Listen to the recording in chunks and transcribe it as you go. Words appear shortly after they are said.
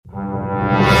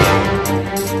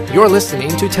You're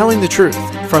listening to Telling the Truth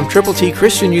from Triple T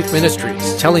Christian Youth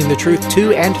Ministries, telling the truth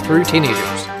to and through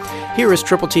teenagers. Here is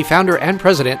Triple T founder and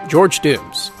president, George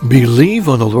Dooms. Believe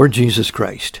on the Lord Jesus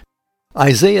Christ.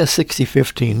 Isaiah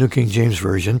 60:15, New King James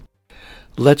Version,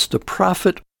 lets the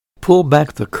prophet pull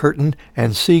back the curtain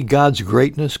and see God's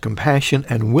greatness, compassion,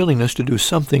 and willingness to do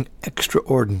something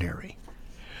extraordinary.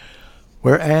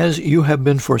 Whereas you have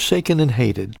been forsaken and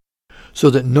hated, so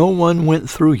that no one went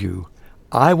through you,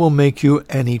 I will make you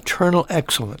an eternal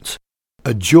excellence,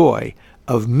 a joy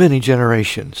of many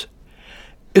generations.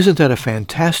 Isn't that a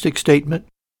fantastic statement?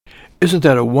 Isn't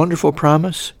that a wonderful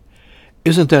promise?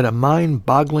 Isn't that a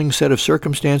mind-boggling set of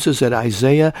circumstances that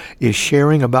Isaiah is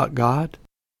sharing about God?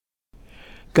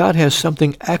 God has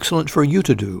something excellent for you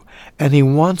to do, and He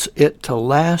wants it to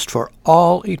last for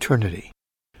all eternity.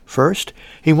 First,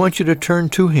 He wants you to turn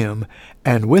to Him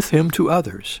and with Him to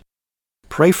others.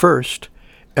 Pray first,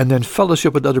 and then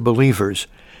fellowship with other believers,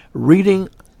 reading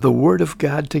the Word of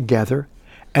God together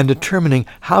and determining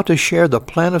how to share the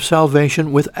plan of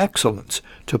salvation with excellence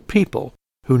to people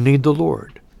who need the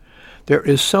Lord. There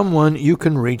is someone you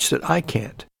can reach that I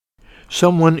can't,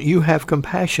 someone you have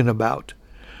compassion about.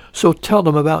 So tell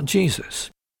them about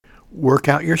Jesus. Work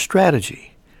out your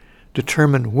strategy.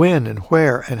 Determine when and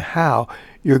where and how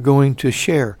you're going to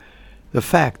share the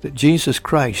fact that Jesus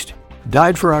Christ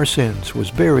died for our sins, was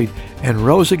buried, and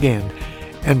rose again,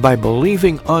 and by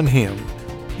believing on Him,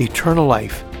 eternal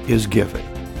life is given.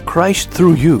 Christ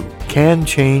through you can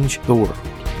change the world.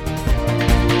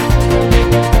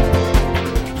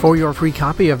 For your free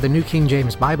copy of the New King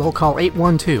James Bible, call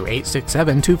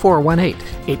 812-867-2418,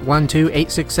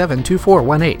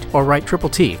 812-867-2418, or write Triple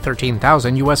T,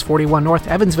 13,000 U.S. 41 North,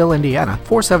 Evansville, Indiana,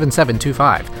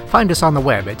 47725. Find us on the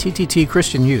web at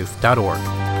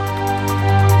tttchristianyouth.org.